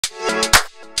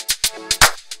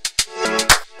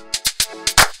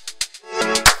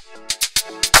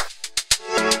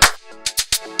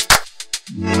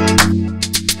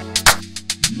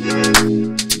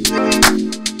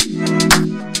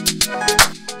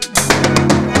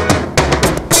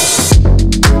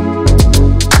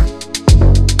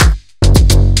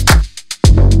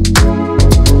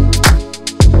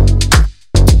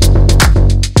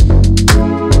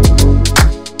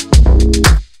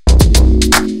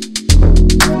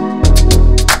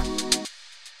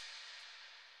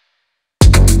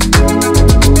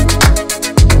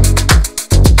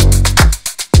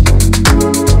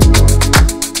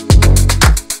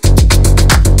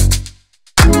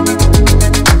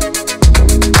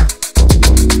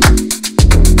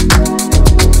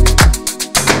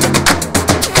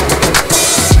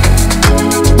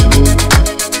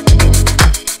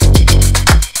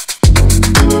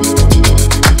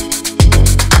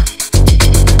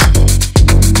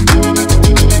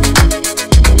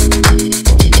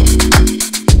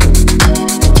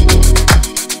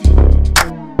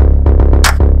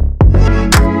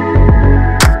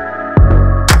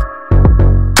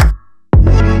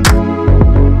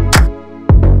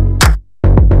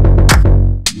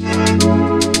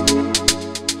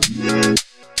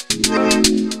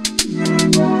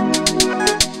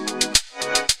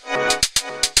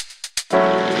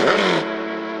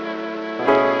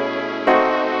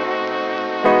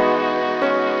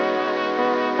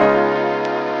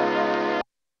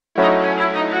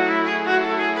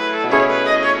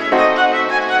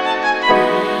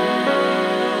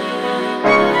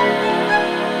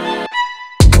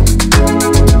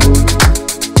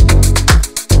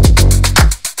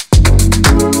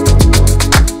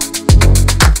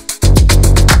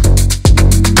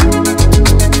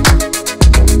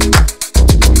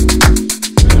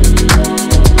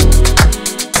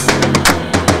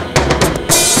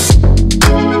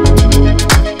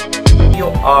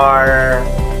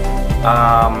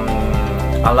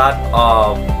a lot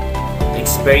of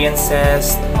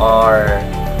experiences or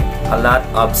a lot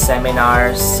of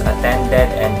seminars attended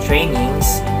and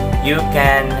trainings, you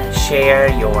can share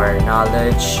your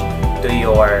knowledge to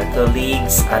your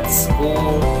colleagues at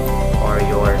school or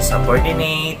your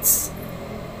subordinates,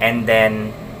 and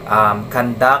then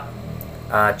conduct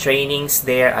trainings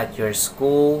there at your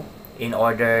school in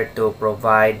order to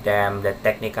provide them the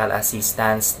technical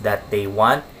assistance that they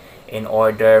want in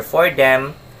order for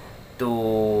them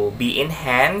to be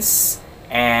enhanced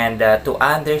and to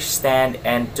understand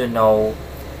and to know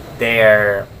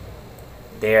their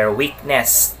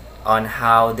weakness on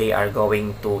how they are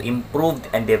going to improve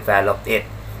and develop it.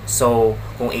 So,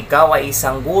 kung ikaw ay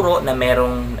isang guro na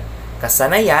merong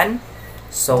kasanayan,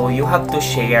 so you have to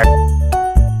share.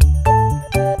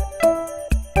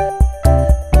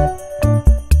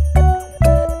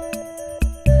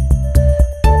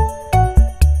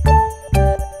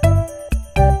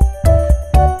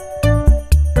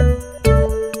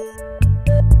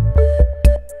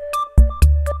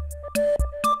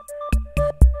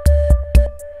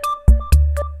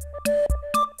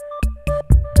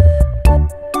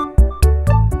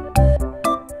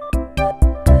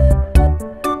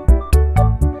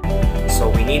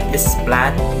 This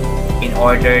plan in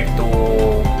order to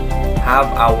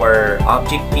have our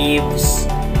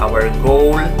objectives, our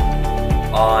goal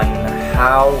on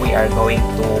how we are going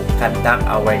to conduct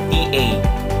our TA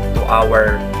to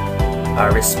our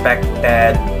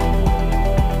respected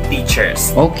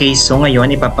teachers. Okay, so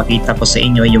ngayon ipapakita ko sa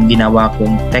inyo yung ginawa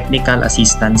kong technical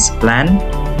assistance plan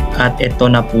at ito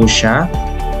na po siya.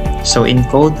 So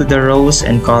encode to the rows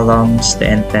and columns the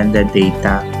intended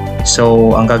data.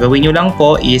 So, ang gagawin nyo lang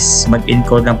po is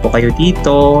mag-encode lang po kayo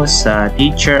dito sa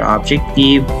teacher,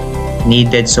 objective,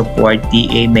 needed support,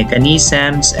 TA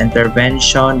mechanisms,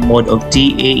 intervention, mode of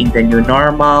TA in the new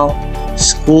normal,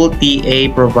 school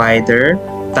TA provider,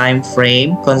 time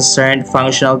frame, concerned,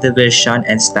 functional division,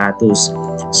 and status.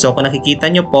 So, kung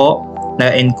nakikita nyo po,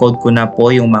 na-encode ko na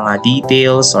po yung mga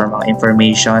details or mga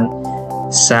information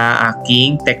sa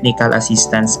aking technical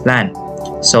assistance plan.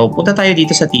 So, punta tayo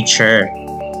dito sa teacher.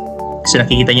 So,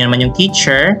 nakikita nyo naman yung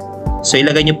teacher. So,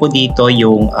 ilagay nyo po dito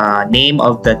yung name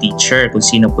of the teacher, kung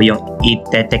sino po yung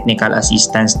technical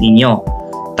assistance ninyo.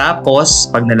 Tapos,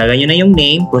 pag nalagay nyo na yung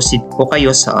name, proceed po kayo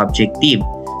sa objective.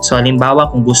 So, halimbawa,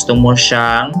 kung gusto mo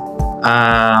siyang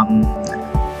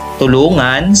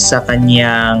tulungan sa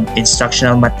kanyang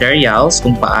instructional materials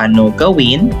kung paano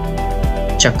gawin,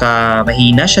 tsaka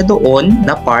mahina siya doon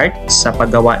na part sa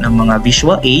paggawa ng mga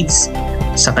visual aids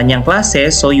sa kanyang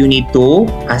classes, so you need to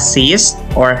assist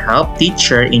or help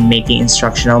teacher in making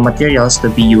instructional materials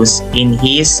to be used in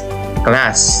his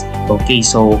class. Okay,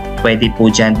 so pwede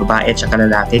po dyan babae at saka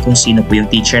lalaki kung sino po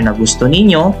yung teacher na gusto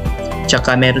ninyo.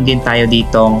 Tsaka meron din tayo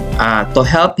ditong to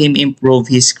help him improve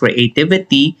his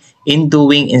creativity in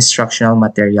doing instructional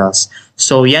materials.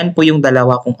 So yan po yung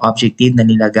dalawa kong objective na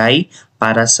nilagay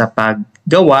para sa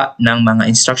paggawa ng mga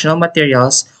instructional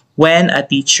materials when a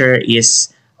teacher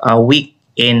is weak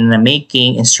in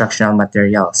making instructional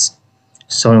materials.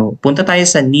 So, punta tayo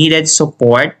sa needed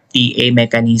support, TA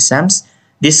mechanisms.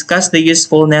 Discuss the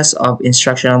usefulness of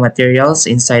instructional materials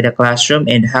inside the classroom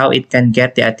and how it can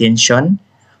get the attention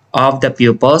of the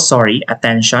pupils.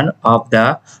 Attention of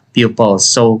the pupils.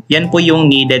 So, yan po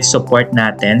yung needed support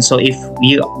natin. So, if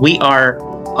we are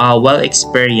well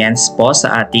experienced po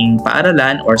sa ating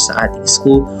paaralan or sa ating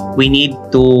school, we need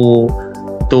to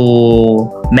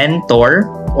mentor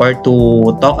or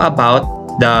to talk about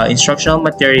the instructional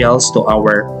materials to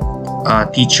our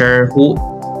teacher who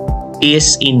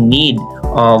is in need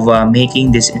of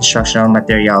making these instructional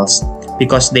materials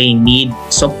because they need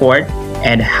support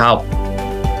and help.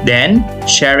 Then,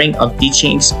 sharing of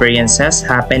teaching experiences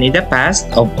happened in the past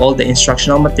of all the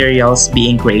instructional materials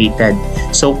being created.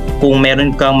 So, kung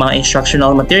meron kang mga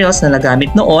instructional materials na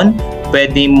nagamit noon,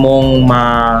 pwede mong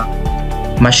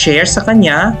ma-share sa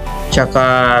kanya,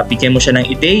 tsaka bigyan mo siya ng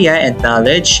ideya and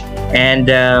knowledge, and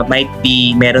might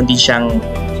be meron din siyang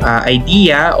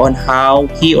idea on how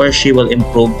he or she will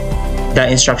improve the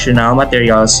instructional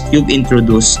materials you've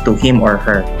introduced to him or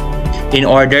her, in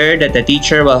order that the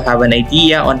teacher will have an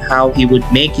idea on how he would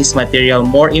make his material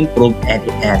more improved and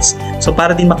enhanced. So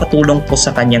para din makatulong po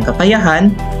sa kanyang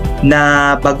kakayahan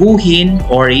na baguhin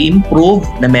or i-improve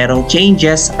na merong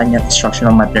changes sa kanyang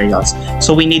instructional materials.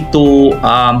 So we need to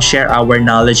share our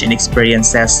knowledge and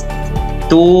experiences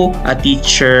to a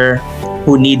teacher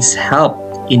who needs help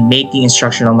in making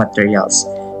instructional materials.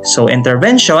 So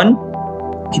intervention,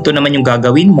 ito naman yung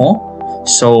gagawin mo.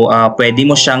 So pwede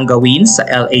mo siyang gawin sa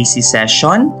LAC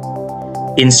session,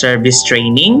 in-service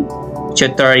training,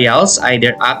 tutorials,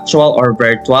 either actual or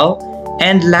virtual.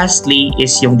 And lastly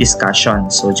is yung discussion.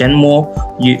 So, dyan mo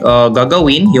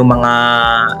gagawin yung mga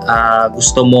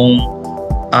gusto mong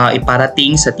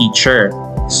iparating sa teacher.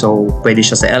 So, pwede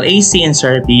siya sa LAC and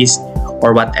service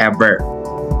or whatever.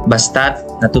 Basta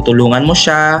natutulungan mo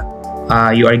siya,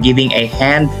 you are giving a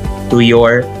hand to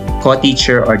your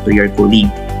co-teacher or to your colleague.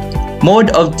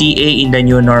 Mode of TA in the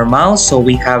new normal. So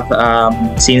we have,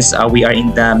 since we are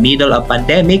in the middle of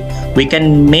pandemic, we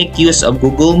can make use of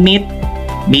Google Meet,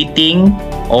 meeting,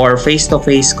 or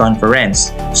face-to-face conference.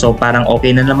 So parang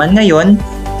okay na naman ngayon.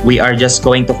 We are just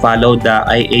going to follow the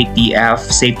IATF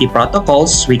safety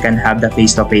protocols. We can have the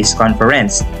face-to-face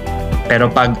conference.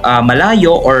 Pero pag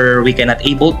malayo or we cannot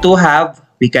able to have,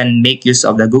 we can make use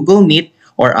of the Google Meet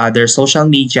or other social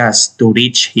medias to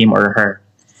reach him or her.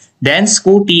 Then,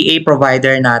 school TA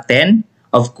provider natin,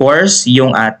 of course,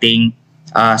 yung ating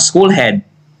school head.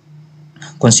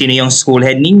 Kung sino yung school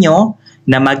head ninyo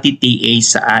na magti-TA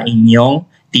sa inyong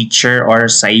teacher or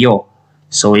sa iyo.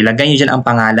 So, ilagay nyo dyan ang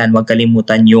pangalan. Huwag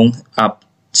kalimutan yung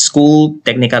school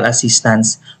technical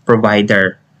assistance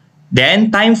provider.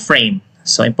 Then, time frame.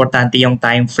 So, importante yung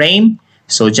time frame.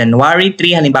 So, January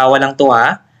 3, halimbawa lang to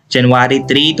January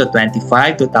 3 to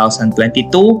 25,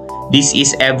 2022. This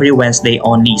is every Wednesday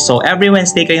only. So, every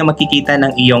Wednesday kayo makikita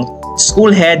ng iyong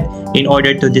school head in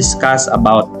order to discuss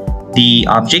about the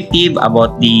objective,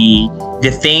 about the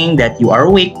thing that you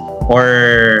are weak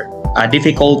or a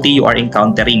difficulty you are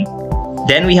encountering.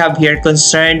 Then, we have here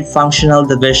concerned functional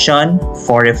division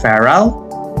for referral.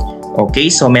 Okay,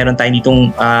 so meron tayo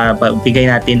ditong bigay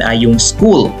natin yung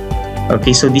school.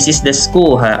 Okay, so this is the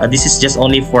school. This is just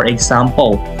only for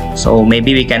example. So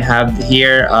maybe we can have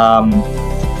here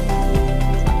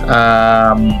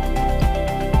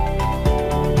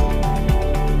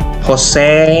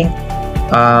Jose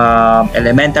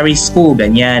Elementary School,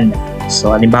 ganyan.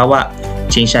 So halimbawa,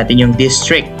 change natin yung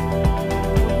district.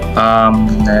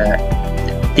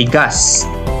 Tigas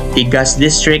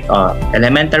District,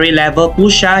 elementary level po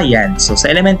siya, yan. So sa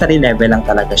elementary level lang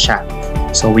talaga siya.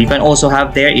 So we can also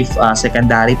have there if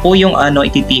secondary po yung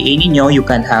iti-TA ninyo, you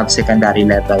can have secondary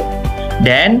level.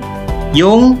 Then,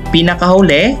 yung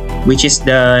pinakahuli, which is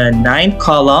the 9th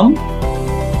column,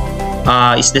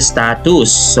 is the status.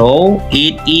 So,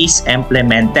 it is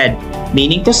implemented.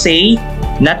 Meaning to say,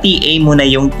 na-TA mo na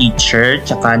yung teacher,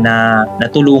 tsaka na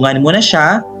natulungan mo na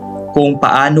siya kung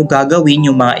paano gagawin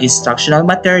yung mga instructional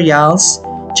materials,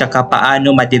 tsaka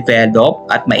paano ma-develop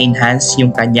at ma-enhance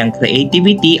yung kanyang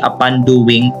creativity upon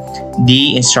doing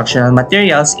the instructional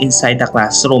materials inside the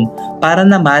classroom para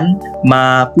naman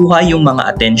makuha yung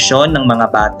mga atensyon ng mga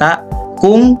bata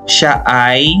kung siya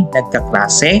ay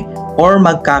nagkaklase or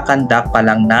magkakandak pa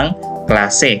lang ng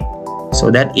klase.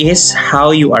 So that is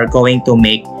how you are going to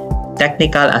make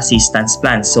technical assistance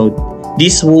plan. So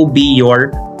this will be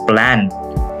your plan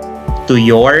to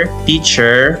your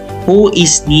teacher who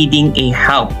is needing a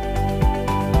help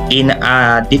in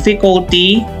a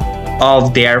difficulty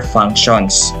of their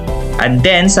functions. And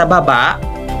then sa baba,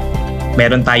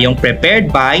 meron tayong prepared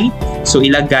by. So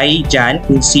ilagay dyan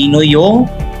kung sino yung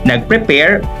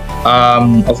nag-prepare.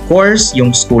 Of course,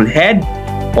 yung school head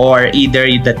or either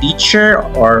the teacher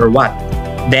or what.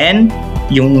 Then,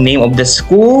 yung name of the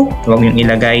school, huwag yung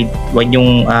ilagay, huwag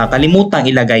yung kalimutang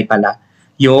ilagay pala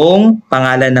yung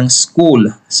pangalan ng school.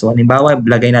 So, halimbawa,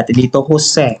 ilagay natin dito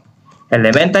Jose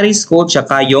Elementary School,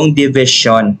 tsaka yung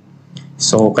division.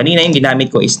 So, kanina yung ginamit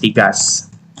ko is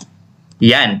Tigas.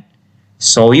 Yan.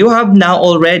 So, you have now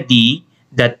already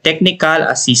the technical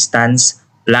assistance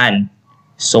plan.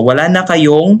 So, wala na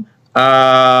kayong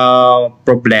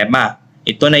problema.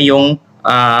 Ito na yung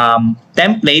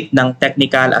template ng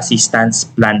technical assistance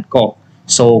plan ko.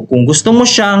 So, kung gusto mo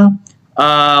siyang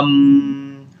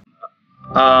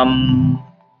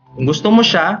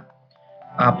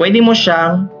pwede mo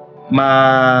siyang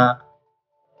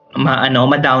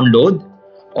ma-download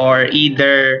or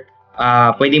either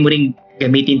pwede mo ring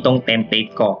gamitin tong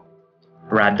template ko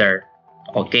rather.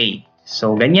 Okay.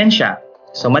 So, ganyan siya.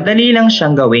 So, madali lang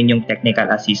siyang gawin yung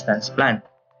technical assistance plan.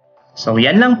 So,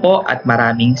 yan lang po at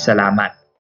maraming salamat.